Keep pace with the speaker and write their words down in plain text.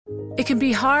It can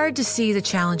be hard to see the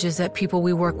challenges that people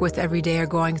we work with every day are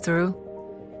going through.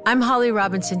 I'm Holly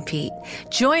Robinson Pete.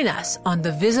 Join us on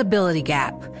The Visibility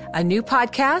Gap, a new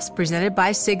podcast presented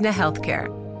by Cigna Healthcare.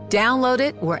 Download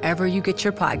it wherever you get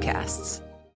your podcasts.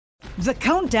 The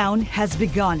countdown has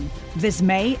begun. This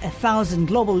May, 1,000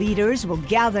 global leaders will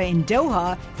gather in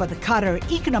Doha for the Qatar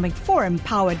Economic Forum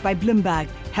powered by Bloomberg,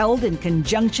 held in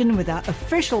conjunction with our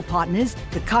official partners,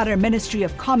 the Qatar Ministry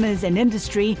of Commerce and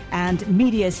Industry and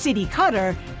Media City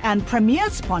Qatar, and premier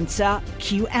sponsor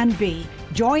QNB.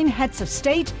 Join heads of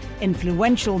state,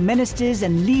 influential ministers,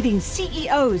 and leading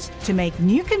CEOs to make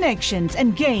new connections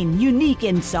and gain unique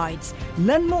insights.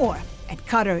 Learn more at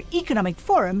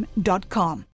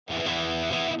QatarEconomicForum.com.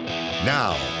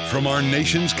 Now, from our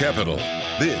nation's capital,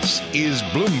 this is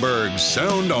Bloomberg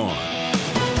Sound On.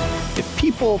 If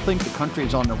people think the country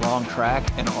is on the wrong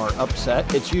track and are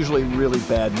upset, it's usually really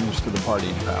bad news for the party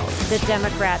in power. The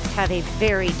Democrats have a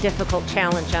very difficult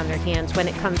challenge on their hands when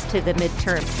it comes to the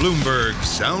midterm. Bloomberg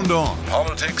Sound On.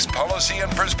 Politics, policy, and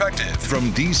perspective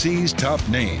from D.C.'s top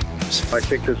names. I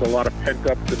think there's a lot of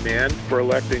pent-up demand for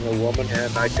electing a woman,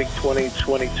 and I think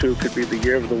 2022 could be the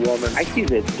year of the woman. I see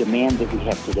the demand that we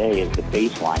have today as the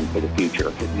baseline for the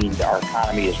future. It means our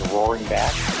economy is roaring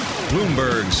back.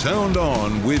 Bloomberg Sound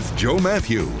On with Joe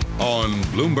Matthew on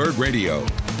Bloomberg Radio.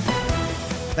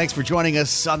 Thanks for joining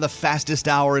us on the fastest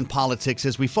hour in politics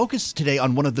as we focus today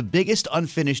on one of the biggest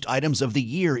unfinished items of the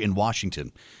year in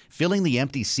Washington, filling the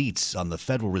empty seats on the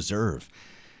Federal Reserve.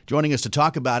 Joining us to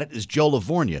talk about it is Joe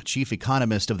Livornia, chief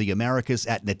economist of the Americas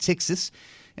at Natixis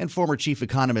and former chief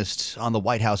economist on the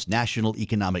White House National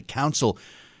Economic Council.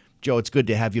 Joe, it's good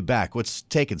to have you back. What's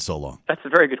taken so long? That's a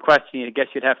very good question. I guess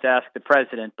you'd have to ask the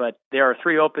president. But there are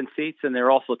 3 open seats, and there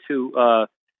are also two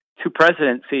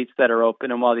president seats that are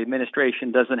open. And while the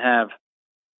administration doesn't have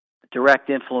direct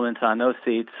influence on those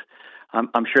seats,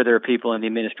 I'm sure there are people in the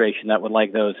administration that would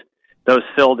like those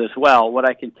filled as well. What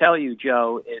I can tell you,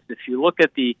 Joe, is if you look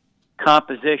at the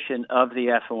composition of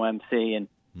the FOMC in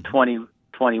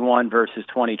 2021 versus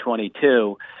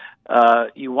 2022,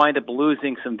 you wind up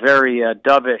losing some very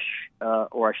dovish,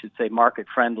 or I should say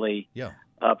market-friendly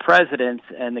presidents,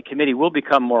 and the committee will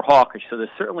become more hawkish. So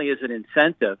there certainly is an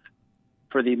incentive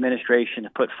for the administration to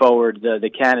put forward the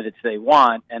candidates they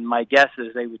want, and my guess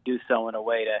is they would do so in a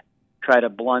way to try to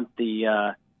blunt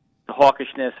the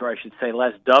hawkishness, or I should say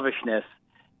less dovishness,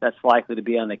 that's likely to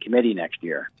be on the committee next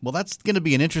year. Well, that's going to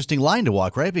be an interesting line to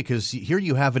walk, right? Because here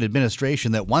you have an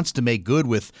administration that wants to make good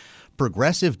with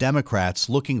progressive Democrats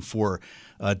looking for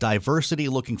diversity,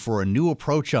 looking for a new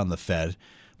approach on the Fed,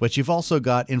 but you've also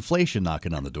got inflation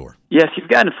knocking on the door. Yes, you've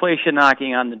got inflation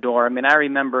knocking on the door. I mean, I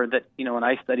remember that, when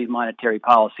I studied monetary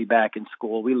policy back in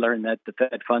school, we learned that the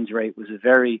Fed funds rate was a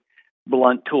very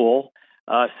blunt tool.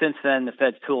 Since then, the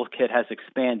Fed's toolkit has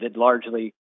expanded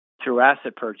largely through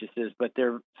asset purchases, but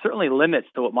there are certainly limits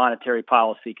to what monetary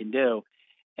policy can do.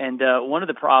 And one of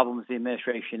the problems the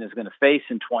administration is going to face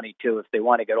in 22, if they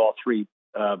want to get all 3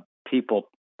 people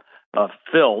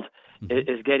filled,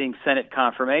 is getting Senate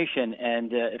confirmation.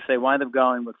 And if they wind up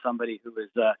going with somebody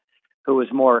who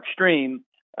is more extreme,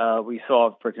 we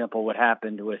saw, for example, what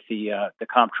happened with the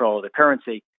comptroller of the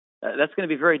currency. That's going to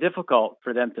be very difficult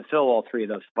for them to fill all 3 of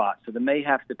those spots. So they may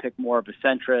have to pick more of a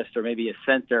centrist or maybe a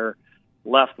center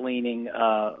left-leaning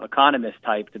economist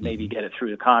type to maybe get it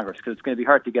through to Congress, because it's going to be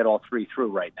hard to get all 3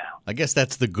 through right now. I guess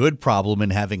that's the good problem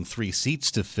in having 3 seats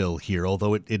to fill here,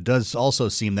 although it does also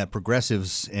seem that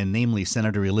progressives, and namely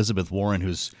Senator Elizabeth Warren,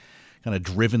 who's kind of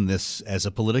driven this as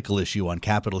a political issue on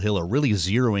Capitol Hill, are really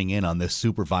zeroing in on this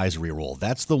supervisory role.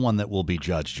 That's the one that will be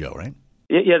judged, Joe, right?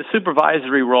 Yeah, the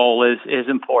supervisory role is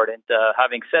important.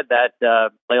 Having said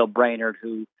that, Lael Brainerd,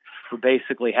 who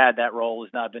basically had that role,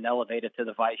 has now been elevated to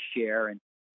the vice chair, and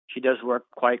she does work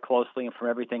quite closely. And from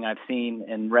everything I've seen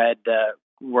and read,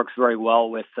 works very well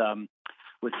with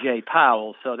Jay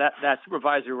Powell. So that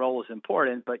supervisory role is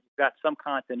important, but you've got some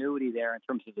continuity there in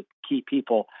terms of the key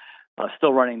people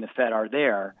still running the Fed are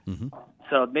there.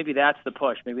 So maybe that's the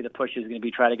push. Maybe the push is going to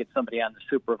be try to get somebody on the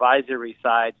supervisory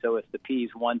side so it's the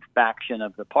appease one faction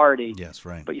of the party. Yes,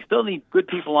 right. But you still need good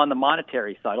people on the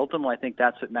monetary side. Ultimately, I think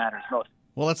that's what matters most.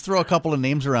 Well, let's throw a couple of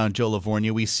names around, Joe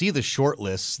Livornia. We see the short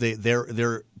lists.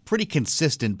 They're pretty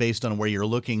consistent based on where you're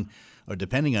looking, or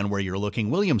depending on where you're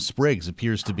looking. William Spriggs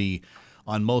appears to be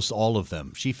on most all of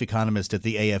them. Chief economist at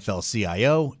the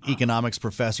AFL-CIO, economics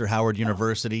professor, Howard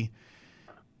University.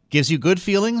 Gives you good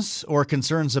feelings or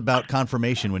concerns about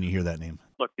confirmation when you hear that name?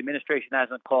 Look, the administration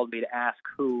hasn't called me to ask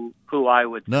who I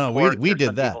would support. No, we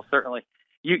did that. Certainly,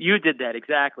 you did that,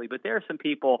 exactly. But there are some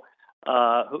people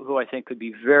who I think could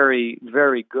be very,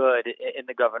 very good in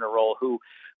the governor role, who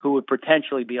would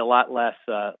potentially be a lot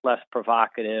less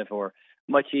provocative or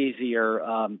much easier,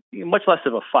 much less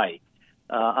of a fight.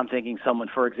 I'm thinking someone,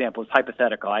 for example, it's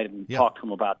hypothetical. I didn't talk to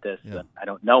him about this. Yeah. I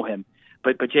don't know him.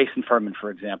 But Jason Furman,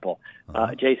 for example.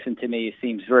 Jason, to me,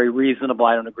 seems very reasonable.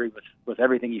 I don't agree with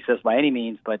everything he says by any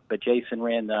means, but Jason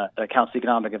ran the Council of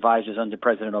Economic Advisors under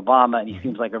President Obama, and he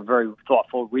seems like a very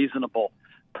thoughtful, reasonable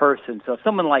person. So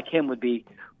someone like him would be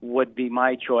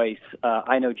my choice.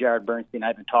 I know Jared Bernstein. I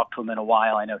haven't talked to him in a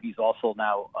while. I know he's also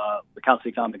now the Council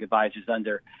of Economic Advisors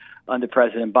under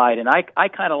President Biden. I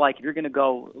kind of like, if you're going to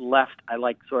go left, I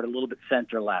like sort of a little bit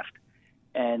center left.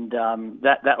 And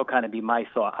that would kind of be my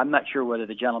thought. I'm not sure whether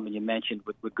the gentleman you mentioned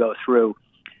would go through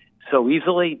so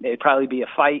easily. It'd probably be a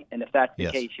fight, and if that's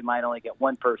the case, you might only get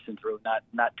one person through,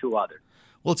 not two others.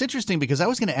 Well, it's interesting because I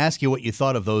was going to ask you what you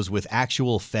thought of those with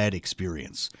actual Fed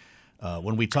experience.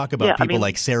 When we talk about people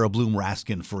like Sarah Bloom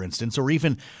Raskin, for instance, or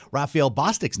even Raphael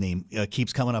Bostic's name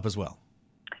keeps coming up as well.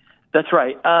 That's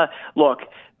right. Look,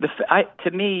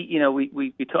 to me,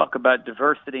 we talk about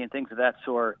diversity and things of that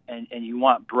sort, and you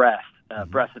want breadth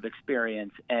of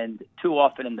experience. And too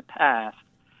often in the past,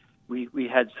 we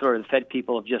had sort of Fed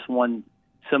people of just one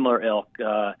similar ilk,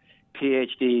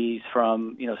 PhDs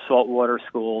from saltwater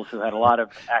schools who had a lot of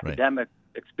academic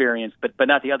experience, but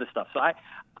not the other stuff. So I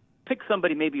pick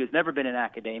somebody maybe who's never been in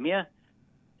academia.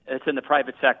 It's in the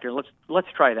private sector. Let's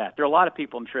try that. There are a lot of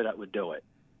people, I'm sure, that would do it.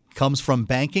 Comes from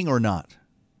banking or not?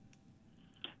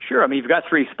 Sure. I mean, you've got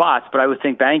three spots, but I would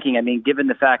think banking. I mean, given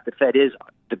the fact the Fed is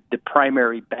the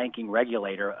primary banking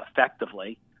regulator,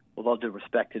 effectively, with all due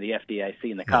respect to the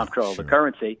FDIC and the comptroller of the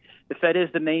currency, the Fed is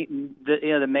the main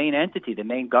entity, the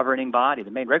main governing body,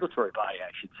 the main regulatory body,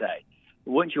 I should say.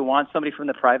 Wouldn't you want somebody from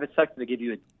the private sector to give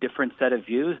you a different set of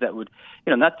views that would,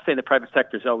 not to say the private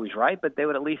sector is always right, but they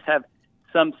would at least have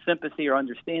some sympathy or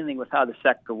understanding with how the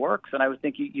sector works, and I would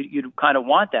think you'd kind of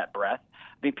want that breadth.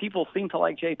 I mean, people seem to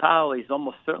like Jay Powell. He's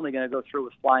almost certainly going to go through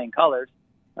with flying colors.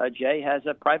 Jay has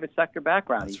a private sector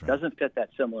background. He doesn't fit that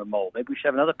similar mold. Maybe we should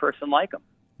have another person like him.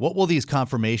 What will these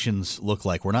confirmations look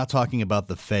like? We're not talking about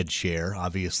the Fed chair.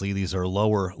 Obviously, these are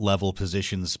lower-level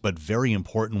positions, but very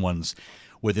important ones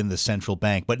within the central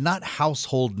bank, but not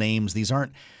household names. These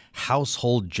aren't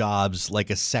household jobs like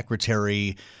a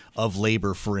secretary of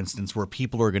labor, for instance, where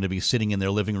people are going to be sitting in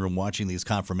their living room watching these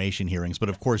confirmation hearings. But,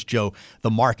 of course, Joe,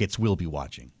 the markets will be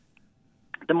watching.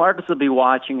 The markets will be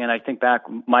watching, and I think back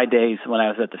my days when I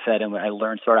was at the Fed and I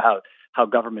learned sort of how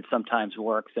government sometimes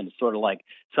works, and it's sort of like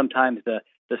sometimes the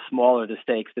smaller the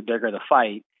stakes, the bigger the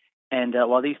fight. And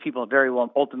while these people very well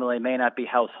ultimately may not be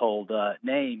household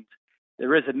names,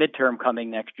 there is a midterm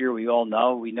coming next year, we all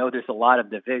know. We know there's a lot of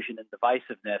division and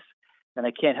divisiveness. And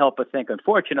I can't help but think,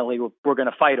 unfortunately, we're going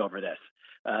to fight over this.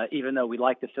 Even though we'd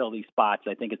like to fill these spots,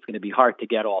 I think it's going to be hard to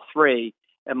get all three.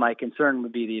 And my concern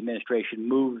would be the administration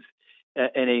moves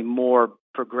in a more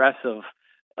progressive,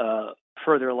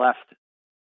 further left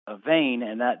vein,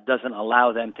 and that doesn't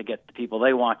allow them to get the people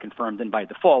they want confirmed, and by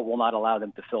default will not allow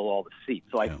them to fill all the seats.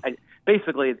 So I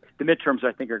basically, the midterms,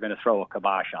 I think, are going to throw a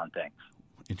kibosh on things.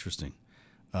 Interesting.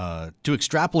 To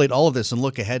extrapolate all of this and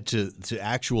look ahead to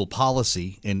actual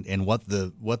policy and what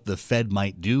the Fed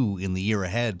might do in the year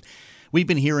ahead, we've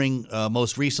been hearing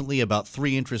most recently about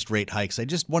 3 interest rate hikes. I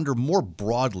just wonder more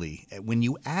broadly, when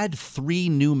you add 3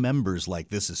 new members like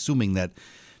this, assuming that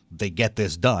they get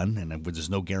this done, and there's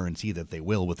no guarantee that they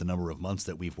will with the number of months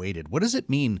that we've waited, what does it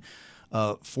mean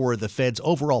for the Fed's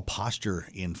overall posture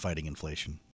in fighting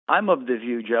inflation? I'm of the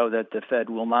view, Joe, that the Fed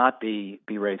will not be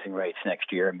raising rates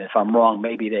next year. I mean, if I'm wrong,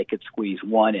 maybe they could squeeze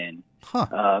one in.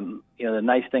 The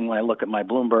nice thing when I look at my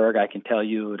Bloomberg, I can tell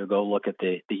you to go look at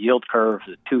the yield curve,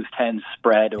 the 2s 10s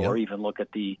spread, or even look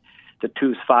at the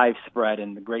 2s 5 spread.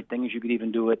 And the great thing is you could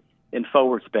even do it in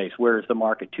forward space. Where is the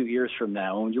market 2 years from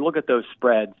now? And when you look at those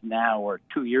spreads now or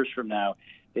 2 years from now,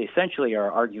 they essentially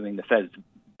are arguing the Fed's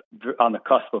on the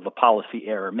cusp of a policy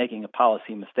error, making a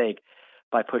policy mistake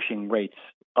by pushing rates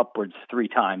upwards 3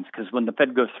 times, because when the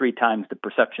Fed goes 3 times, the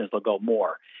perception is they'll go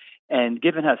more. And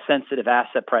given how sensitive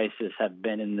asset prices have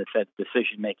been in the Fed's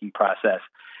decision-making process,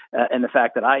 and the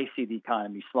fact that I see the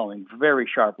economy slowing very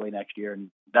sharply next year,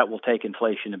 and that will take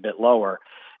inflation a bit lower,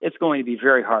 it's going to be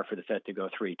very hard for the Fed to go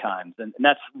 3 times. And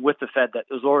that's with the Fed that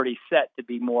was already set to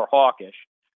be more hawkish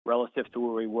relative to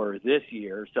where we were this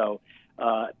year. So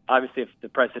obviously if the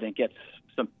president gets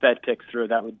some Fed picks through,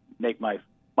 that would make my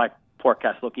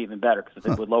forecast look even better,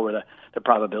 because it would lower the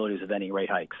probabilities of any rate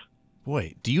hikes.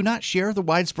 Boy, do you not share the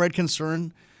widespread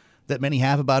concern that many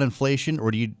have about inflation,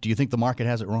 or do you think the market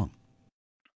has it wrong?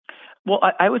 Well,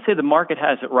 I would say the market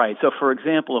has it right. So, for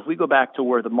example, if we go back to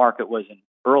where the market was in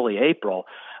early April,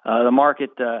 the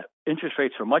market interest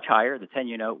rates were much higher. The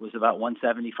 10-year note was about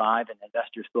 175, and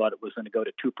investors thought it was going to go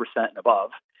to 2% and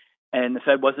above. And the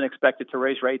Fed wasn't expected to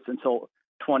raise rates until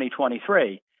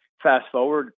 2023. Fast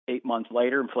forward 8 months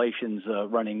later, inflation's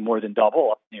running more than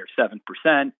double, up near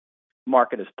 7%.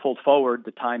 Market has pulled forward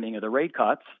the timing of the rate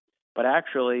cuts, but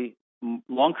actually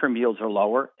long-term yields are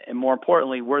lower. And more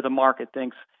importantly, where the market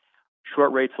thinks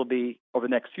short rates will be over the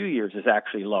next few years is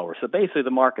actually lower. So basically the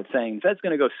market's saying Fed's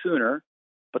going to go sooner,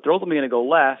 but they're ultimately going to go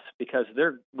less because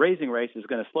their raising rates is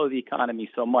going to slow the economy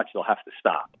so much they'll have to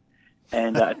stop.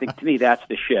 And I think to me that's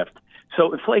the shift.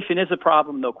 So inflation is a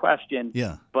problem, no question.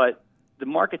 Yeah. But the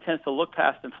market tends to look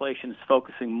past inflation, is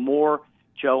focusing more,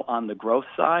 Joe, on the growth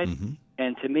side. Mm-hmm.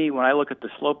 And to me, when I look at the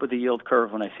slope of the yield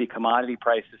curve, when I see commodity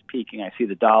prices peaking, I see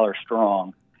the dollar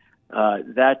strong,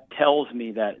 that tells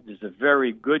me that there's a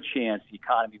very good chance the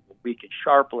economy will weaken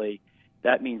sharply.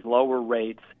 That means lower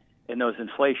rates, and those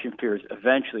inflation fears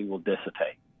eventually will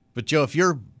dissipate. But, Joe, if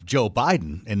you're Joe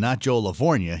Biden and not Joe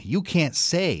LaVorgna, you can't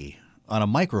say on a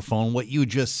microphone what you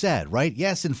just said, right?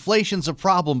 Yes, inflation's a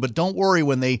problem, but don't worry,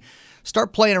 when they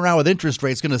start playing around with interest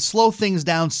rates, going to slow things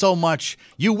down so much,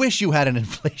 you wish you had an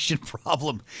inflation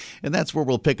problem. And that's where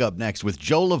we'll pick up next with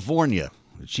Joe LaVorgna,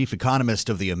 the chief economist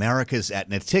of the Americas at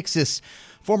Natixis,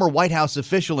 former White House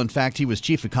official. In fact, he was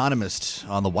chief economist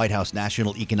on the White House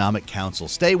National Economic Council.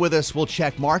 Stay with us. We'll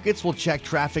check markets. We'll check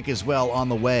traffic as well on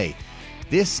the way.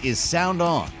 This is Sound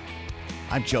On.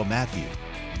 I'm Joe Matthew.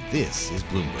 This is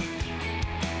Bloomberg.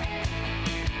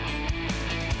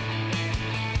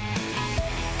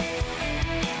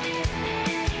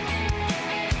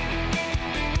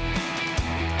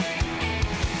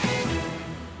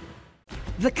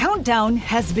 The countdown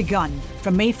has begun.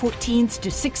 From May 14th to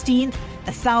 16th,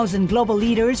 1,000 global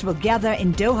leaders will gather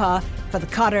in Doha for the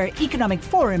Qatar Economic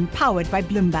Forum powered by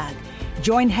Bloomberg.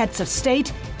 Join heads of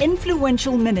state,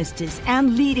 influential ministers,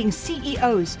 and leading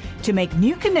CEOs to make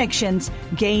new connections,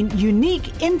 gain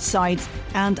unique insights,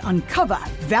 and uncover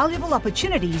valuable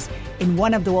opportunities in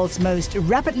one of the world's most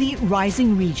rapidly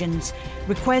rising regions.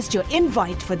 Request your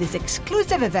invite for this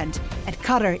exclusive event at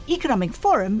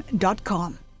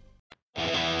QatarEconomicForum.com.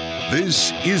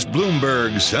 This is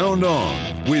Bloomberg Sound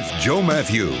On with Joe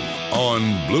Matthew on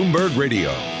Bloomberg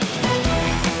Radio.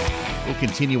 We'll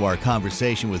continue our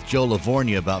conversation with Joe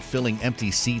LaVorgna about filling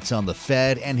empty seats on the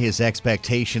Fed and his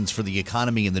expectations for the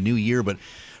economy in the new year. But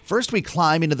first, we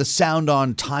climb into the Sound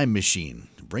On time machine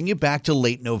to bring you back to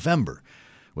late November,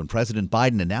 when President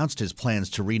Biden announced his plans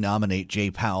to renominate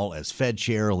Jay Powell as Fed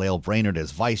chair, Lael Brainard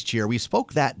as vice chair. We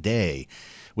spoke that day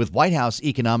with White House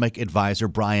economic advisor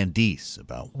Brian Deese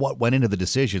about what went into the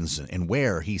decisions and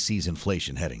where he sees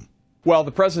inflation heading. Well,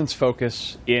 the president's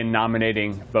focus in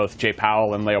nominating both Jay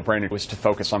Powell and Lael Brainard was to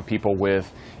focus on people with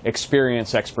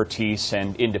experience, expertise,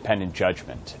 and independent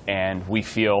judgment. And we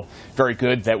feel very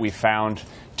good that we found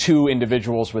two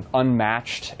individuals with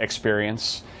unmatched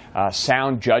experience,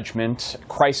 sound judgment,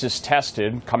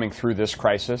 crisis-tested coming through this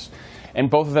crisis. And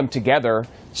both of them together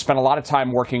spent a lot of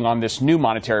time working on this new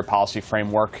monetary policy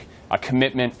framework, a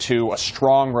commitment to a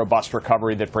strong, robust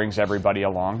recovery that brings everybody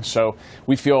along. So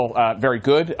we feel very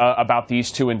good about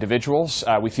these two individuals.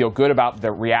 We feel good about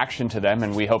the reaction to them,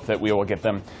 and we hope that we will get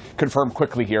them confirmed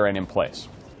quickly here and in place.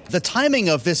 The timing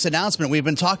of this announcement, we've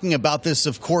been talking about this,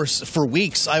 of course, for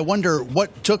weeks. I wonder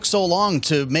what took so long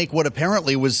to make what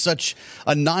apparently was such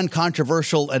a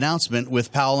non-controversial announcement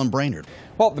with Powell and Brainard.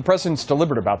 Well, the president's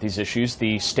deliberate about these issues.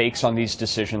 The stakes on these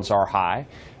decisions are high.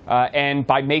 And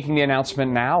by making the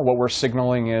announcement now, what we're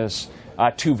signaling is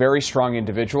two very strong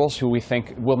individuals who we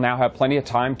think will now have plenty of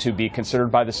time to be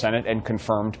considered by the Senate and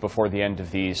confirmed before the end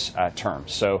of these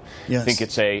terms. So yes. I think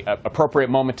it's a appropriate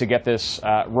moment to get this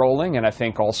rolling, and I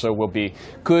think also will be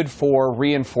good for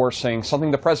reinforcing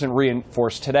something the president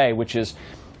reinforced today, which is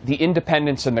the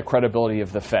independence and the credibility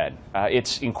of the Fed.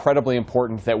 It's incredibly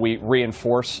important that we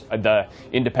reinforce the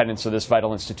independence of this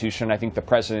vital institution. I think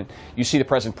you see the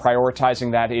president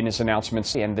prioritizing that in his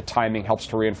announcements, and the timing helps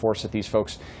to reinforce that these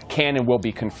folks can and will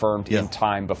be confirmed in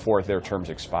time before their terms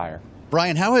expire.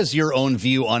 Brian, how has your own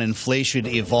view on inflation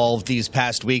evolved these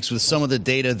past weeks with some of the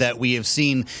data that we have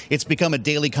seen? It's become a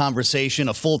daily conversation,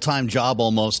 a full-time job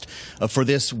almost for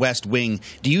this West Wing.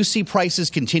 Do you see prices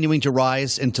continuing to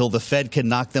rise until the Fed can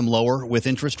knock them lower with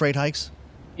interest rate hikes?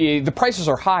 The prices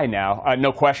are high now,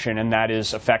 no question, and that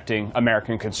is affecting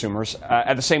American consumers.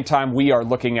 At the same time, we are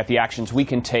looking at the actions we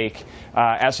can take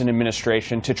as an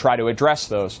administration to try to address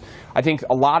those. I think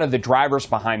a lot of the drivers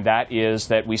behind that is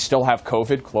that we still have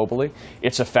COVID globally.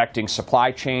 It's affecting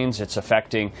supply chains. It's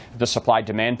affecting the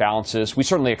supply-demand balances. We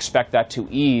certainly expect that to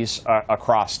ease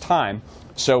across time.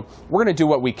 So we're going to do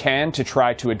what we can to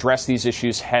try to address these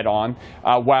issues head on,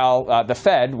 while the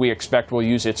Fed, we expect, will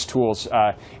use its tools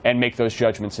and make those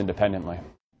judgments independently.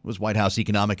 It was White House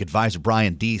economic advisor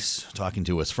Brian Deese talking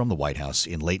to us from the White House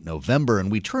in late November.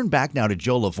 And we turn back now to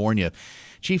Joe Lavorgna,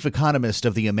 chief economist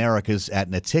of the Americas at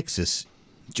Natixis.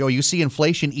 Joe, you see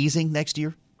inflation easing next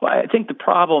year? Well, I think the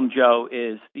problem, Joe,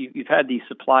 is you've had these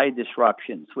supply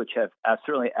disruptions, which have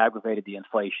certainly aggravated the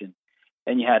inflation.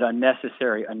 And you had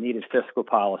unnecessary, unneeded fiscal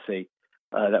policy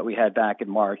that we had back in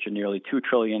March, a nearly $2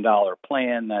 trillion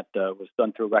plan that was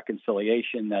done through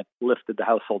reconciliation that lifted the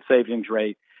household savings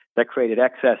rate, that created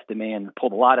excess demand, and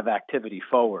pulled a lot of activity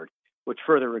forward, which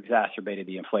further exacerbated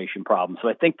the inflation problem. So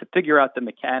I think to figure out the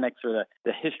mechanics or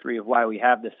the history of why we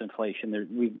have this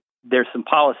inflation, there's some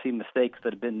policy mistakes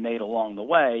that have been made along the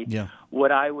way. Yeah.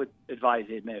 What I would advise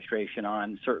the administration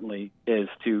on certainly is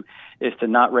to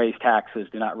not raise taxes,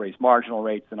 do not raise marginal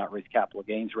rates, do not raise capital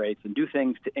gains rates, and do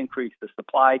things to increase the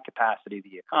supply capacity of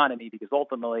the economy, because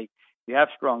ultimately, if you have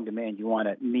strong demand, you want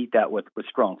to meet that with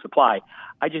strong supply.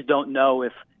 I just don't know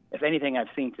if anything I've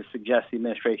seen to suggest the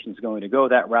administration is going to go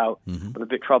that route. Mm-hmm. I'm a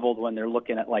bit troubled when they're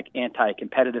looking at like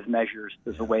anti-competitive measures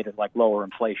as a way to like lower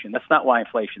inflation. That's not why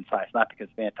inflation's high. It's not because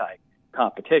of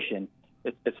anti-competition.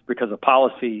 It's because of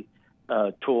policy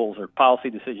tools or policy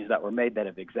decisions that were made that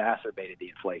have exacerbated the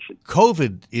inflation.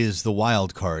 COVID is the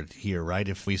wild card here, right?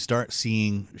 If we start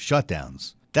seeing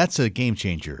shutdowns, that's a game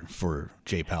changer for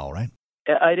Jay Powell, right?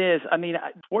 It is. I mean,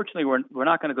 fortunately, we're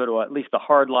not going to go to at least a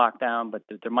hard lockdown, but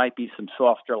there might be some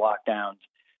softer lockdowns.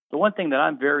 The one thing that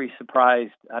I'm very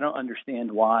surprised, I don't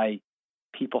understand why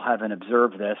people haven't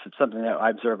observed this. It's something that I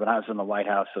observed when I was in the White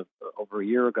House over a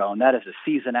year ago, and that is a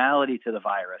seasonality to the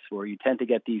virus, where you tend to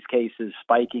get these cases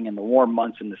spiking in the warm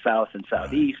months in the South and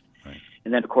Southeast. Right.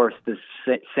 And then, of course, the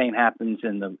same happens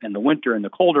in the winter and the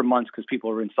colder months because people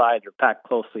are inside, they're packed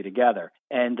closely together.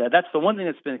 And that's the one thing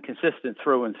that's been consistent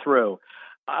through and through.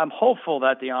 I'm hopeful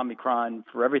that the Omicron,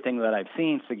 for everything that I've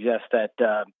seen, suggests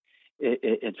that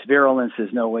its virulence is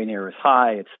nowhere near as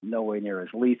high. It's nowhere near as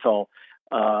lethal.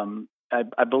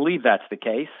 I believe that's the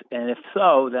case. And if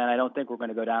so, then I don't think we're going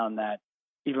to go down that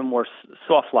even more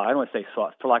soft lock. I don't want to say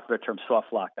soft, for lack of a better term, soft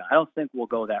lockdown. I don't think we'll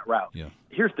go that route. Yeah.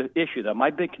 Here's the issue, though.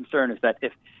 My big concern is that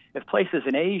if places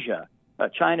in Asia,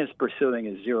 China's pursuing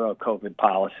a zero COVID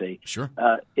policy. Sure.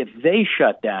 If they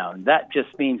shut down, that just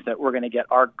means that we're going to get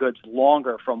our goods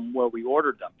longer from where we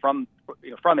ordered them from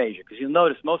Asia. Because you'll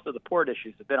notice most of the port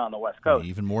issues have been on the West Coast.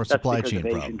 Even more supply chain because of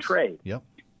problems. Asian trade. Yep.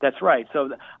 That's right.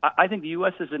 So I think the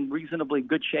U.S. is in reasonably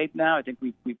good shape now. I think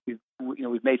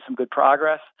we've made some good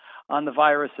progress on the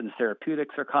virus, and the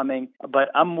therapeutics are coming. But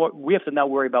we have to now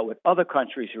worry about what other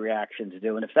countries' reactions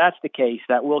do. And if that's the case,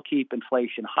 that will keep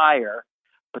inflation higher.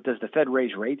 But does the Fed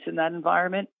raise rates in that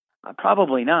environment?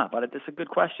 Probably not. But it's a good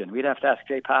question. We'd have to ask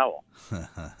Jay Powell.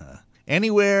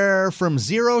 Anywhere from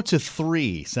 0 to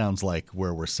 3 sounds like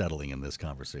where we're settling in this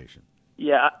conversation.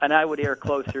 Yeah, and I would err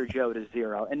closer, Joe, to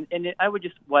 0. And I would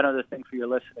just, one other thing for your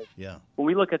listeners. Yeah. When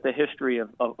we look at the history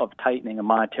of tightening a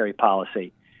monetary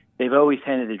policy, they've always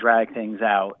tended to drag things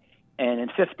out. And in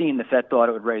 2015, the Fed thought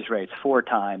it would raise rates 4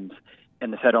 times,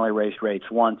 and the Fed only raised rates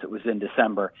once. It was in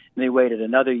December. And they waited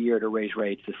another year to raise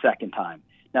rates the second time.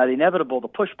 Now, the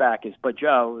pushback is, but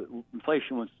Joe,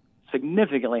 inflation was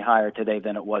significantly higher today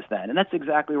than it was then. And that's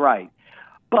exactly right.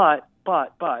 But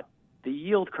the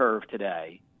yield curve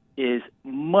today is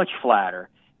much flatter.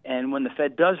 And when the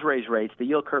Fed does raise rates, the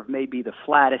yield curve may be the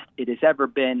flattest it has ever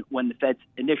been when the Fed's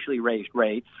initially raised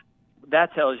rates.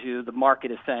 That tells you the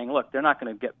market is saying, look, they're not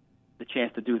going to get the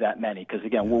chance to do that many because,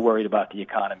 again, we're worried about the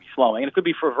economy slowing. And it could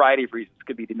be for a variety of reasons. It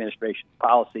could be the administration's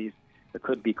policies. It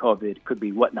could be COVID. It could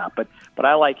be whatnot. But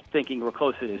I like thinking we're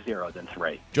closer to 0 than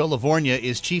 3. Joe Lavorgna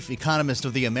is chief economist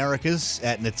of the Americas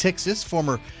at Natixis,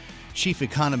 former chief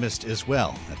economist as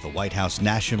well at the White House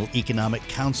National Economic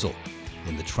Council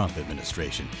in the Trump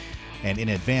administration. And in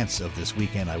advance of this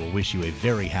weekend, I will wish you a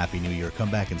very happy new year. Come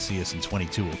back and see us in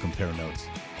 22. We'll compare notes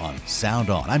on Sound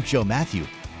On. I'm Joe Matthew.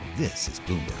 This is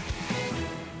Bloomberg.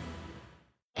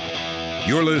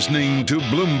 You're listening to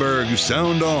Bloomberg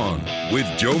Sound On with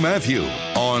Joe Matthew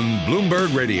on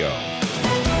Bloomberg Radio.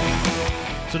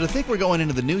 So to think we're going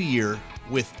into the new year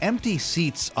with empty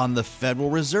seats on the Federal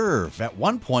Reserve. At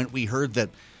one point, we heard that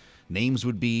names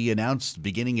would be announced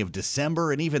beginning of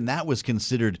December, and even that was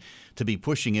considered to be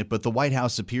pushing it. But the White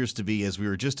House appears to be, as we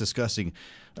were just discussing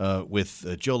with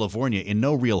Joe Lavorgna, in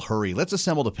no real hurry. Let's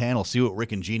assemble the panel, see what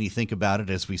Rick and Jeannie think about it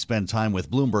as we spend time with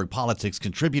Bloomberg Politics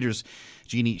contributors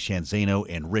Jeannie Sheehan Zaino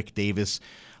and Rick Davis.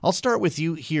 I'll start with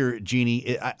you here,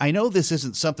 Jeannie. I know this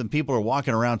isn't something people are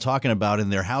walking around talking about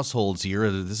in their households here.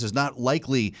 This is not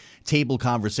likely table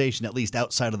conversation, at least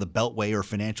outside of the Beltway or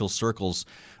financial circles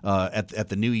at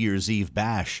the New Year's Eve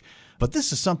bash. But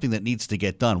this is something that needs to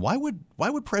get done. Why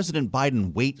would President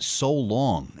Biden wait so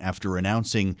long after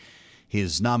announcing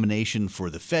his nomination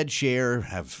for the Fed chair,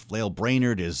 have Lael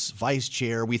Brainerd as vice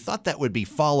chair? We thought that would be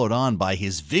followed on by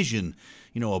his vision,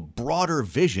 a broader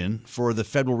vision for the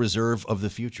Federal Reserve of the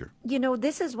future.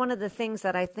 This is one of the things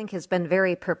that I think has been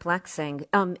very perplexing.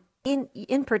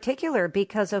 In particular,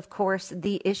 because, of course,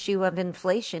 the issue of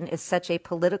inflation is such a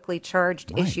politically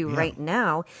charged issue right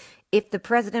now. If the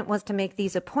president was to make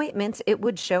these appointments, it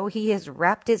would show he has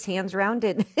wrapped his hands around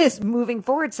it and is moving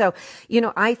forward. So,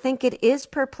 I think it is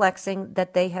perplexing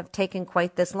that they have taken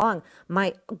quite this long.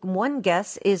 My one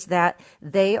guess is that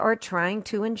they are trying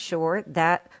to ensure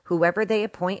that whoever they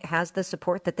appoint has the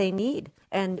support that they need.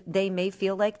 And they may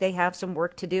feel like they have some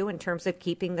work to do in terms of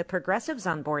keeping the progressives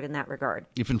on board in that regard.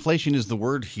 If inflation is the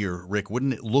word here, Rick,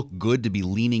 wouldn't it look good to be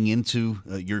leaning into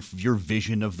your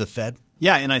vision of the Fed?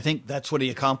 Yeah, and I think that's what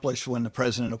he accomplished when the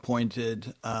president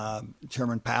appointed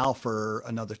Chairman Powell for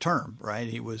another term, right?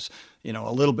 He was,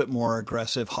 a little bit more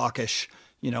aggressive, hawkish,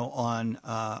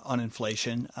 on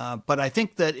inflation. But I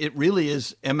think that it really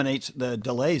the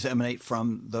delays emanate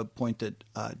from the point that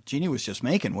Jeannie was just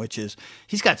making, which is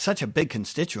he's got such a big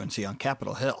constituency on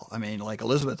Capitol Hill. I mean, like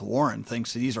Elizabeth Warren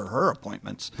thinks these are her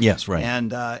appointments. Yes, right.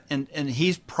 And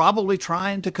he's probably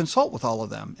trying to consult with all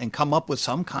of them and come up with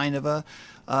some kind of a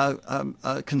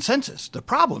consensus. The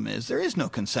problem is there is no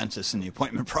consensus in the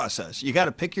appointment process. You got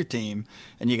to pick your team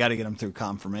and you got to get them through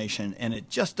confirmation. And it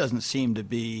just doesn't seem to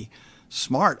be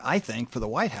smart, I think, for the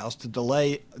White House to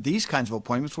delay these kinds of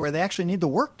appointments where they actually need the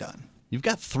work done. You've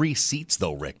got 3 seats,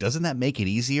 though, Rick. Doesn't that make it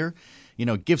easier?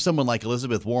 Give someone like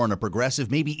Elizabeth Warren, a progressive,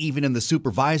 maybe even in the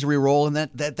supervisory role, and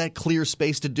that clear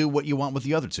space to do what you want with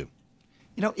the other 2.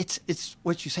 It's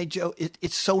what you say, Joe.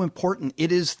 It's so important.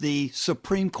 It is the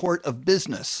Supreme Court of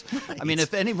business. Right. I mean,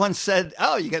 if anyone said,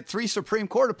 "Oh, you got 3 Supreme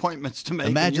Court appointments to make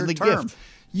Imagine in your the term," gift.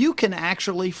 You can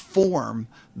actually form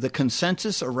the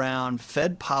consensus around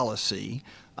Fed policy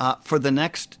for the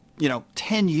next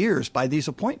 10 years by these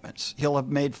appointments. He'll have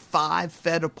made 5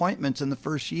 Fed appointments in the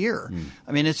first year.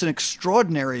 I mean, it's an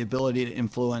extraordinary ability to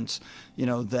influence,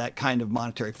 that kind of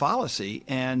monetary policy,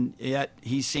 and yet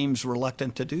he seems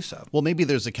reluctant to do so. Well, maybe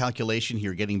there's a calculation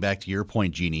here, getting back to your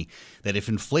point, Jeannie, that if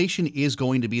inflation is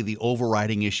going to be the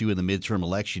overriding issue in the midterm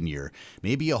election year,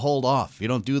 maybe you hold off. You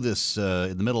don't do this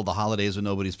in the middle of the holidays when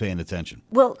nobody's paying attention.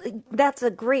 Well, that's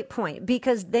a great point,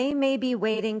 because they may be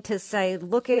waiting to say,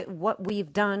 look at what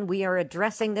we've done. We are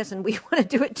addressing this, and we want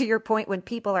to do it, to your point, when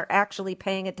people are actually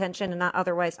paying attention and not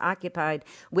otherwise occupied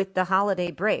with the holiday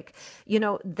break.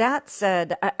 That said,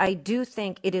 I do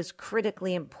think it is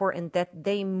critically important that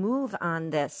they move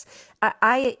on this.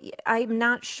 I'm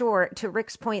not sure, to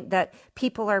Rick's point, that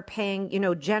people are paying,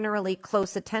 generally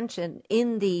close attention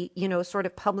in the, sort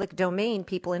of public domain.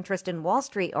 People interested in Wall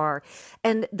Street are.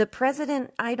 And the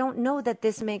president, I don't know that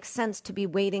this makes sense to be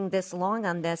waiting this long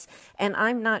on this. And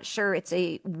I'm not sure it's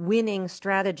a winning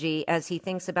strategy as he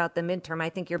thinks about the midterm. I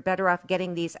think you're better off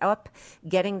getting these up,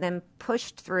 getting them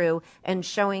pushed through, and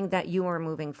showing that you are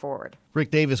moving forward.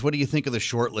 Rick Davis, what do you think of the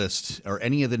short list? Are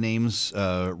any of the names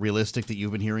realistic that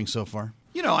you've been hearing so far?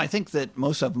 I think that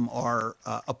most of them are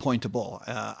appointable.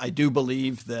 I do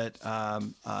believe that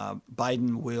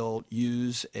Biden will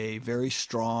use a very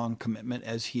strong commitment,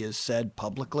 as he has said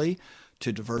publicly,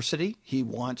 to diversity. He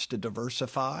wants to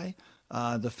diversify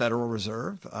the Federal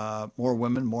Reserve, more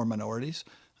women, more minorities.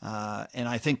 And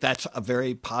I think that's a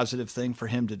very positive thing for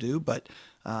him to do. But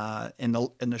in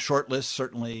the short list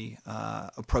certainly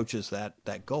approaches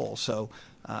that goal. So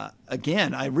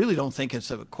again, I really don't think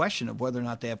it's a question of whether or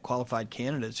not they have qualified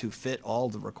candidates who fit all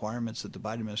the requirements that the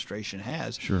Biden administration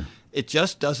has. Sure. It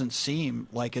just doesn't seem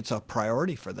like it's a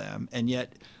priority for them. And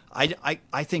yet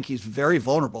I think he's very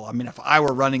vulnerable. I mean, if I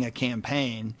were running a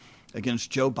campaign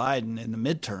against Joe Biden in the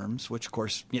midterms, which of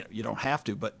course you don't have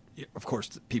to, but of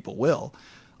course people will,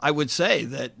 I would say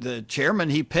that the chairman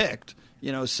he picked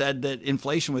said that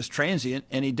inflation was transient,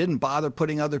 and he didn't bother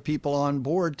putting other people on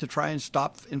board to try and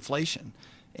stop inflation.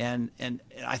 And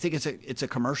I think it's a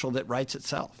commercial that writes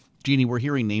itself. Jeannie, we're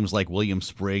hearing names like William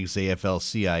Spriggs,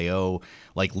 AFL-CIO,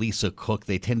 like Lisa Cook.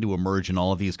 They tend to emerge in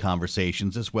all of these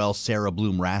conversations as well. Sarah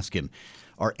Bloom Raskin.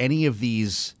 Are any of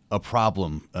these a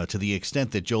problem to the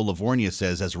extent that Joe Livornia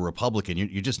says, as a Republican,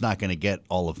 you're just not going to get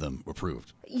all of them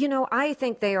approved? You know, I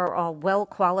think they are all well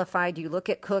qualified. You look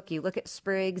at Cook, you look at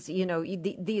Spriggs, you know,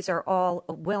 these are all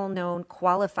well-known,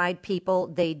 qualified people.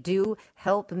 They do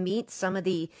help meet some of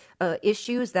the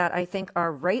issues that I think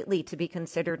are rightly to be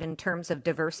considered in terms of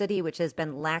diversity, which has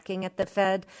been lacking at the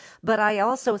Fed. But I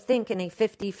also think in a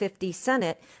 50-50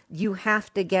 Senate, you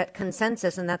have to get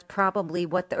consensus, and that's probably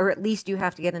what, or at least you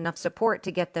have to get enough support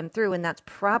to get them through, and that's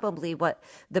probably what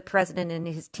the president and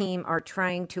his team are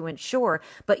trying to ensure.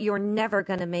 But you're never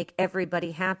going to make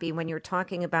everybody happy when you're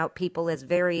talking about people as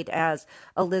varied as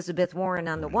Elizabeth Warren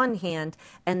on the one hand,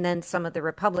 and then some of the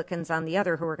Republicans on the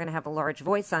other who are going to have a large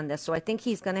voice on this. So I think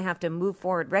he's going to have to move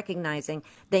forward recognizing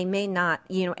they may not,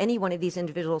 you know, any one of these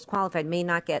individuals qualified may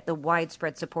not get the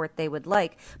widespread support they would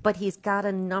like, but he's got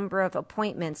a number of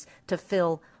appointments to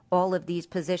fill all of these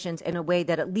positions in a way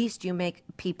that at least you make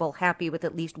people happy with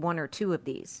at least one or two of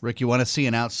these. Rick, you want to see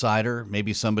an outsider,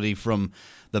 maybe somebody from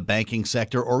the banking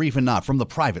sector or even not, from the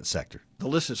private sector? The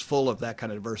list is full of that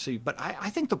kind of diversity, but I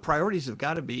think the priorities have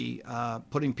got to be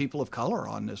putting people of color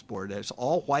on this board. It's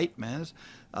all white men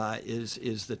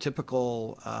is the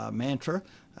typical mantra.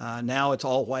 Now it's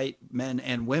all white men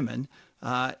and women.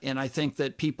 And I think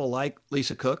that people like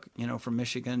Lisa Cook, you know, from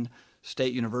Michigan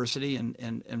State University,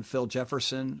 and Phil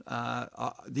Jefferson,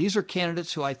 these are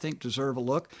candidates who I think deserve a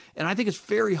look. And I think it's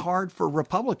very hard for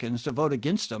Republicans to vote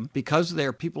against them because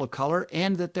they're people of color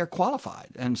and that they're qualified.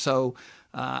 And so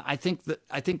I think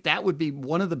that would be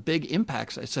one of the big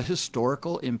impacts. It's a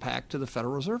historical impact to the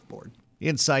Federal Reserve Board.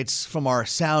 Insights from our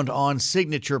Sound On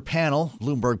signature panel,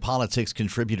 Bloomberg Politics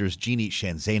contributors Jeannie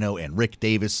Shanzano and Rick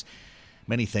Davis.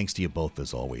 Many thanks to you both,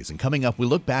 as always. And coming up, we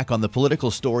look back on the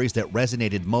political stories that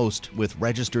resonated most with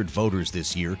registered voters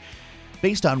this year.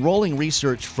 Based on rolling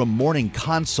research from Morning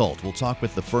Consult, we'll talk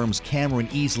with the firm's Cameron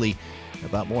Easley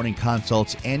about Morning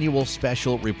Consult's annual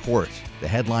special report, the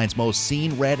headlines most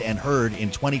seen, read, and heard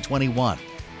in 2021.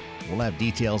 We'll have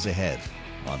details ahead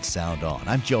on Sound On.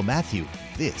 I'm Joe Matthew.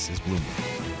 This is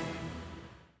Bloomberg.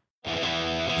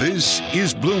 This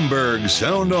is Bloomberg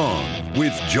Sound On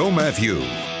with Joe Matthew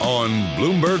on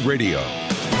Bloomberg Radio.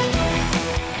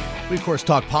 We, of course,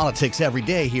 talk politics every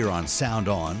day here on Sound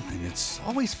On, and it's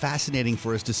always fascinating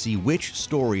for us to see which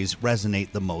stories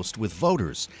resonate the most with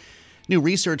voters. New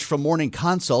research from Morning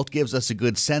Consult gives us a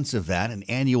good sense of that, an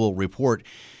annual report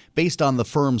based on the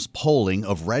firm's polling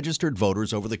of registered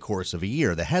voters over the course of a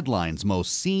year. The headlines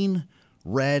most seen,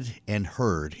 read, and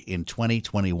heard in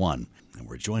 2021. And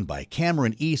we're joined by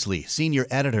Cameron Easley, senior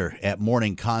editor at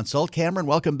Morning Consult. Cameron,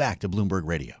 welcome back to Bloomberg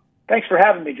Radio. Thanks for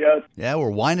having me, Joe. Yeah,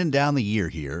 we're winding down the year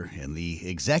here, and the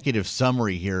executive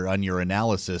summary here on your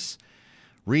analysis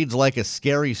reads like a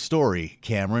scary story,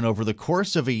 Cameron, over the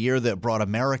course of a year that brought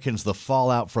Americans the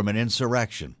fallout from an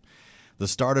insurrection, the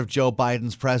start of Joe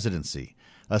Biden's presidency,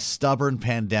 a stubborn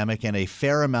pandemic, and a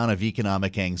fair amount of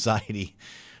economic anxiety.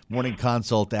 Morning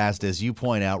Consult asked, as you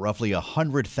point out, roughly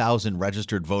 100,000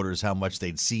 registered voters how much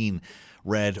they'd seen,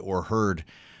 read, or heard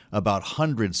about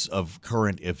hundreds of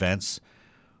current events.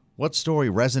 What story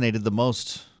resonated the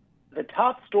most? The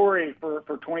top story for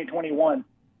 2021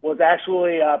 was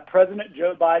actually President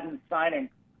Joe Biden's signing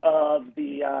of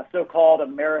the so-called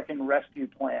American Rescue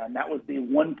Plan. That was the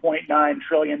 $1.9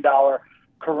 trillion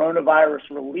coronavirus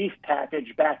relief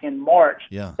package back in March.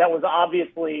 Yeah. That was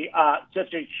obviously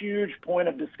such a huge point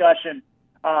of discussion,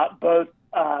 both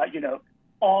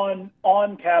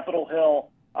on Capitol Hill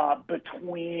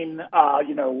between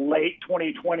late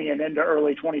 2020 and into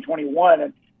early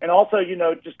 2021, and also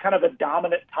just kind of a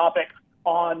dominant topic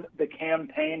on the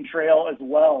campaign trail as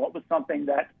well. It was something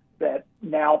that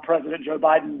now President Joe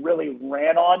Biden really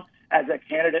ran on as a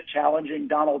candidate challenging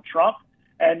Donald Trump.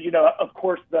 And, of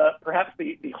course, perhaps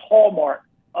the hallmark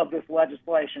of this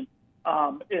legislation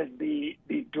is the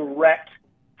direct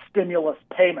stimulus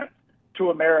payments to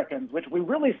Americans, which we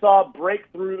really saw break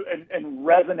through and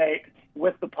resonate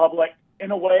with the public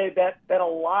in a way that a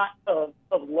lot of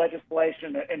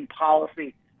legislation and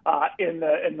policy in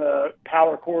the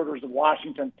power corridors of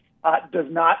Washington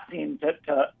does not seem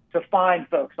to find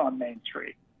folks on Main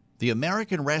Street. The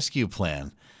American Rescue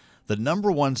Plan, the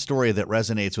number one story that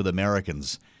resonates with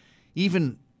Americans,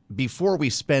 even before we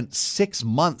spent 6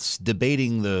 months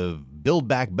debating the Build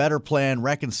Back Better plan,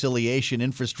 reconciliation,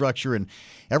 infrastructure, and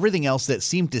everything else that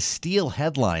seemed to steal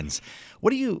headlines.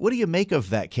 What do you make of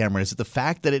that, Cameron? Is it the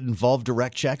fact that it involved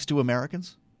direct checks to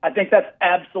Americans? I think that's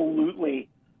absolutely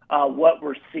what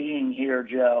we're seeing here,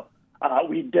 Joe.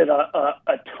 We did a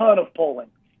ton of polling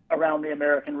around the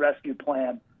American Rescue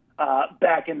Plan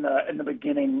back in the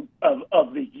beginning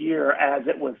of the year as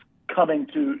it was coming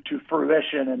to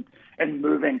fruition and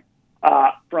moving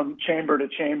from chamber to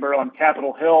chamber on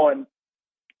Capitol Hill. And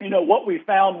what we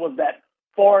found was that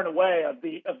far and away of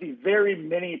the very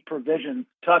many provisions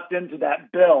tucked into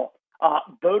that bill,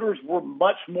 voters were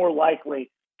much more likely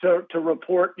to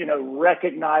report,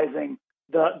 recognizing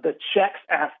the checks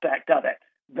aspect of it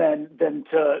than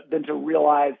to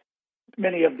realize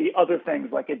many of the other things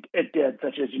like it did,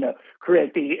 such as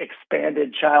create the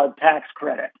expanded child tax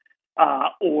credit,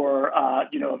 or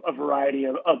a variety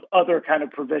of other kind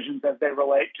of provisions as they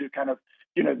relate to kind of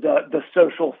the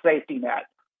social safety net.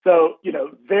 So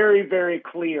very, very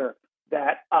clear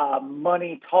that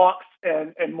money talks,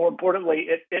 and more importantly,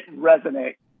 it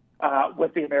resonates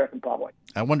with the American public.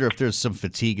 I wonder if there's some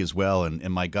fatigue as well.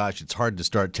 And my gosh, it's hard to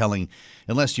start telling,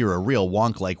 unless you're a real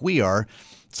wonk like we are,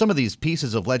 some of these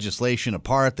pieces of legislation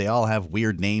apart. They all have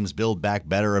weird names: Build Back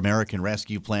Better, American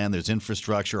Rescue Plan. There's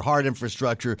infrastructure, hard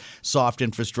infrastructure, soft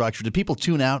infrastructure. Do people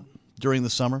tune out during the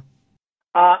summer?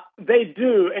 They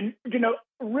do. And,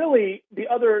 really the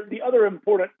other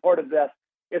important part of this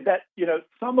is that,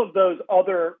 some of those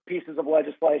other pieces of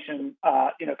legislation,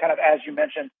 kind of as you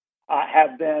mentioned,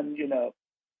 have been,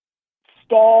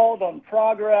 stalled on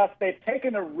progress. They've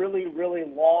taken a really, really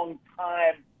long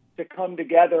time to come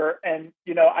together. And,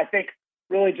 I think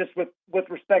really just with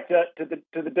respect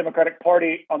to the Democratic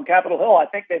Party on Capitol Hill, I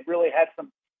think they've really had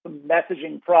some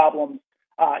messaging problems,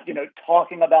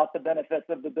 talking about the benefits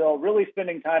of the bill, really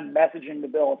spending time messaging the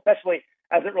bill, especially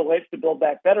as it relates to Build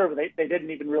Back Better. They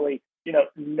didn't even really,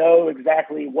 know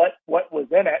exactly what was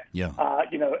in it. Yeah.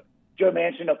 Joe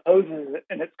Manchin opposes it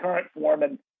in its current form,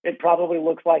 and it probably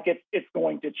looks like it's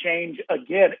going to change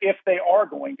again if they are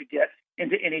going to get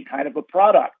into any kind of a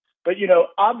product. But,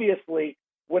 obviously,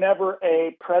 whenever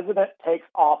a president takes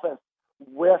office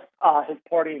with his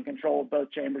party in control of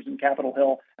both chambers in Capitol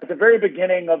Hill, at the very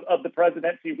beginning of the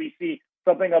presidency, we see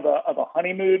something of a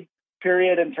honeymoon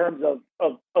period in terms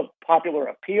of popular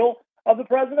appeal of the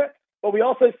president. But we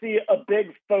also see a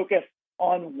big focus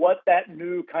on what that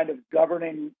new kind of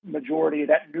governing majority,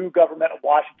 that new government of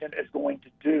Washington is going to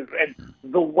do. And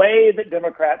the way that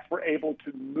Democrats were able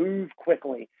to move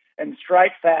quickly and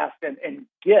strike fast and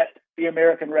get the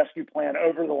American Rescue Plan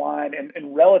over the line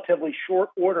in relatively short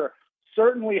order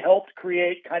certainly helped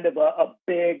create kind of a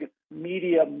big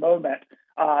media moment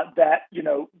that,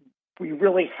 we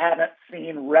really haven't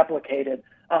seen replicated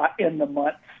in the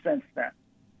months since then.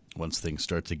 Once things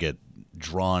start to get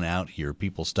drawn out here,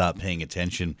 people stop paying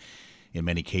attention in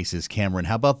many cases. Cameron,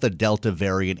 how about the Delta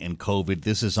variant and COVID?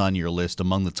 This is on your list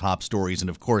among the top stories. And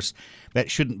of course, that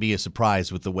shouldn't be a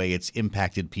surprise with the way it's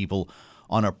impacted people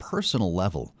on a personal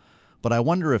level. But I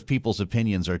wonder if people's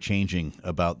opinions are changing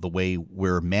about the way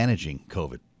we're managing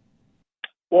COVID.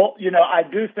 Well, I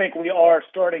do think we are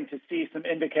starting to see some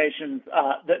indications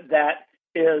that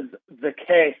is the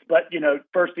case. But,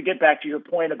 first, to get back to your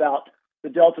point about the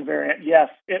Delta variant, yes,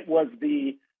 it was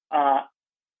the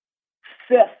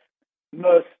fifth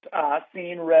most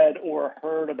seen, read, or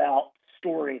heard about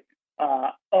story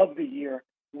of the year,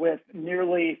 with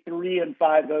nearly 3 in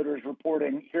 5 voters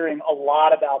hearing a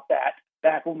lot about that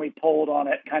back when we polled on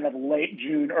it kind of late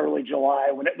June, early July,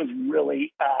 when it was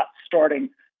really starting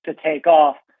to take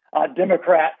off.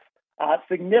 Democrats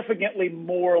significantly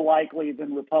more likely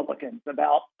than Republicans,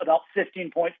 about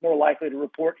 15 points more likely to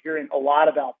report hearing a lot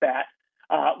about that.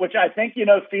 Which I think,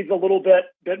 feeds a little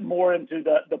bit more into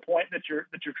the point that you're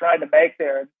trying to make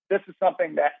there. This is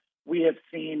something that we have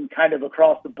seen kind of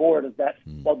across the board, is that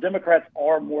while Democrats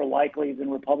are more likely than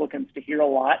Republicans to hear a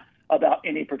lot about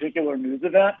any particular news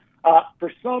event,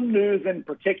 for some news in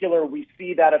particular, we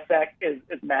see that effect is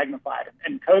magnified.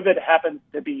 And COVID happens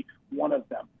to be one of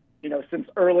them. Since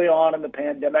early on in the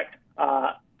pandemic,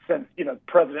 since,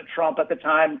 President Trump at the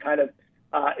time kind of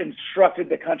instructed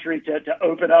the country to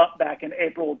open up back in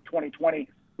April of 2020,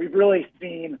 we've really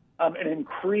seen an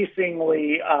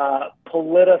increasingly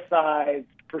politicized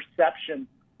perception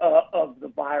of the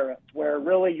virus, where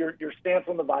really your stance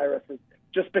on the virus has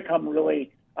just become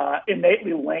really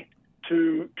innately linked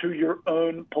to your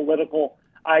own political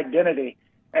identity.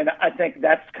 And I think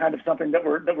that's kind of something that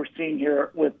we're seeing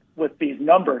here with these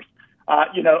numbers.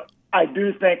 I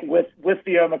do think with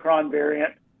the Omicron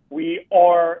variant, we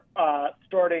are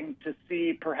starting to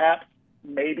see perhaps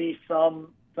maybe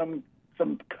some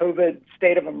COVID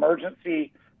state of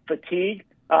emergency fatigue.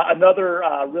 Another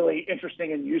really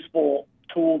interesting and useful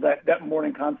tool that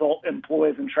Morning Consult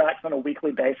employs and tracks on a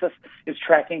weekly basis is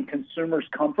tracking consumers'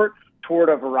 comfort toward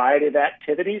a variety of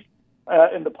activities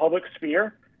in the public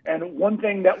sphere. And one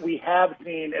thing that we have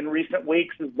seen in recent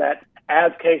weeks is that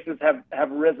as cases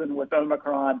have risen with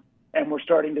Omicron, and we're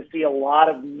starting to see a lot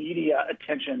of media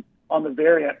attention on the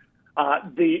variant,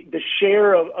 the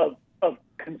share of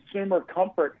consumer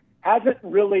comfort hasn't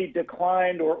really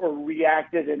declined or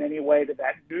reacted in any way to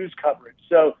that news coverage.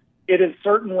 So it is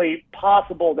certainly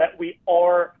possible that we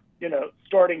are,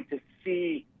 starting to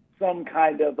see some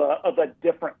kind of a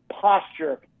different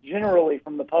posture generally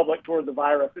from the public toward the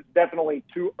virus. It's definitely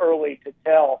too early to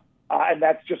tell, and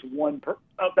that's just one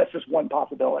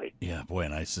possibility. Yeah, boy,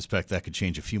 and I suspect that could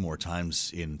change a few more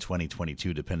times in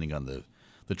 2022, depending on the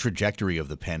trajectory of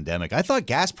the pandemic. I thought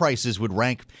gas prices would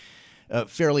rank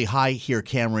fairly high here,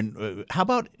 Cameron. How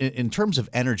about in terms of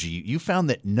energy? You found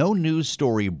that no news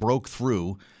story broke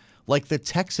through like the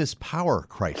Texas power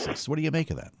crisis. What do you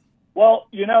make of that? Well,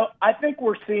 I think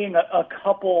we're seeing a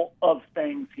couple of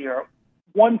things here.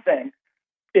 One thing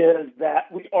is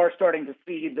that we are starting to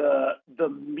see the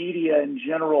media in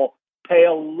general pay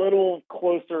a little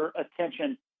closer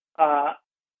attention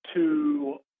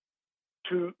to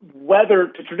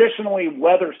traditionally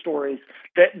weather stories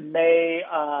that may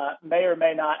or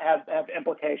may not have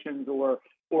implications or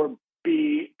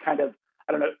be kind of,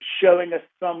 showing us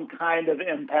some kind of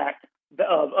impact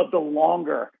of the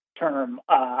longer term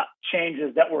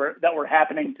changes that we're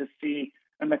happening to see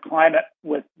in the climate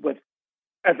with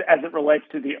as it relates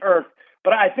to the Earth.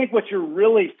 But I think what you're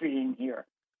really seeing here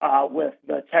with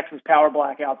the Texas power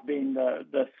blackouts being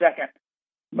the second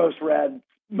most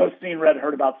seen, read,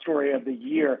 heard about story of the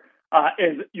year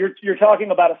is you're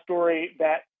talking about a story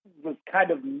that was kind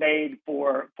of made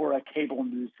for a cable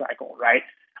news cycle, right?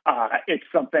 It's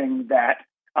something that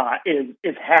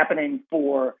is happening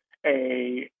for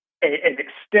an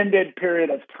extended period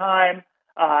of time,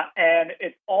 and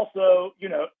it's also,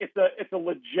 it's a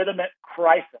legitimate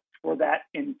crisis for that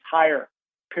entire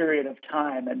period of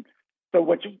time. And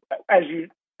so, as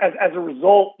a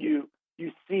result, you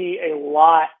see a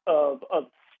lot of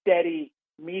steady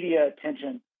media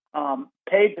attention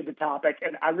paid to the topic,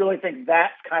 and I really think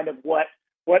that's kind of what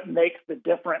makes the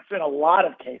difference in a lot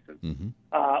of cases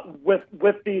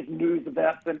with these news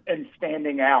events and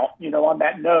standing out. On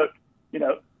that note,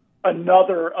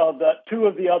 another of the two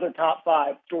of the other top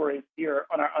 5 stories here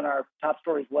on our top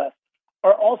stories list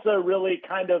are also really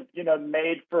kind of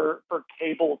made for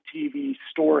cable TV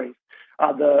stories.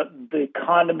 The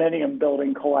condominium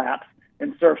building collapse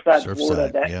in Surfside,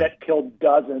 Florida that killed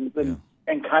dozens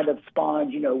and kind of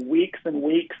spawned weeks and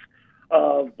weeks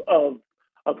of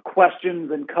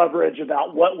questions and coverage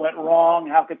about what went wrong.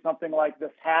 How could something like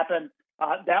this happen?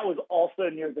 That was also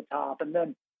near the top. And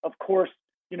then, of course,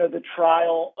 the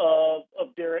trial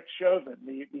of Derek Chauvin,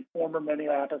 the former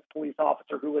Minneapolis police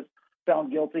officer who was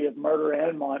found guilty of murder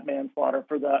and manslaughter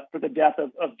for the death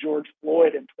of George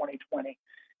Floyd in 2020.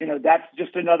 That's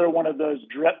just another one of those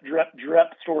drip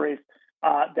stories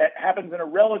that happens in a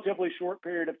relatively short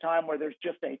period of time where there's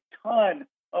just a ton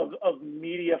of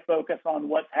media focus on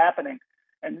what's happening.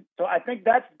 And so I think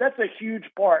that's a huge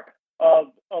part of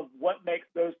what makes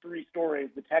those 3 stories,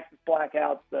 the Texas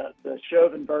blackouts, the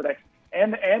Chauvin verdict,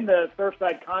 and the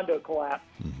Surfside condo collapse,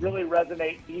 really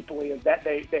resonate deeply, is that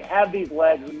they have these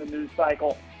legs in the news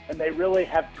cycle, and they really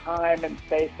have time and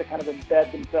space to kind of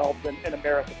embed themselves in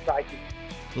America's psyche.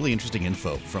 Really interesting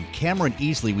info from Cameron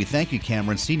Easley. We thank you,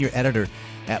 Cameron, senior editor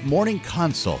at Morning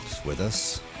Consult, with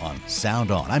us on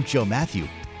Sound On. I'm Joe Matthew.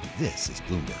 This is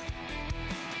Bloomberg.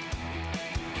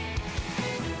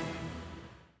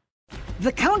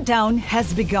 The countdown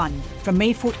has begun. From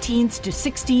May 14th to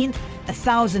 16th,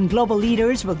 1,000 global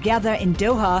leaders will gather in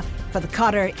Doha for the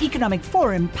Qatar Economic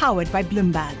Forum powered by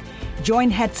Bloomberg. Join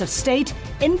heads of state,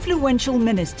 influential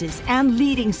ministers, and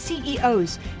leading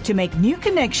CEOs to make new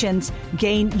connections,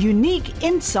 gain unique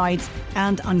insights,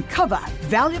 and uncover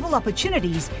valuable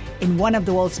opportunities in one of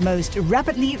the world's most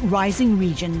rapidly rising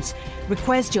regions.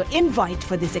 Request your invite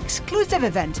for this exclusive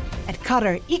event at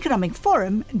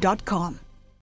QatarEconomicForum.com.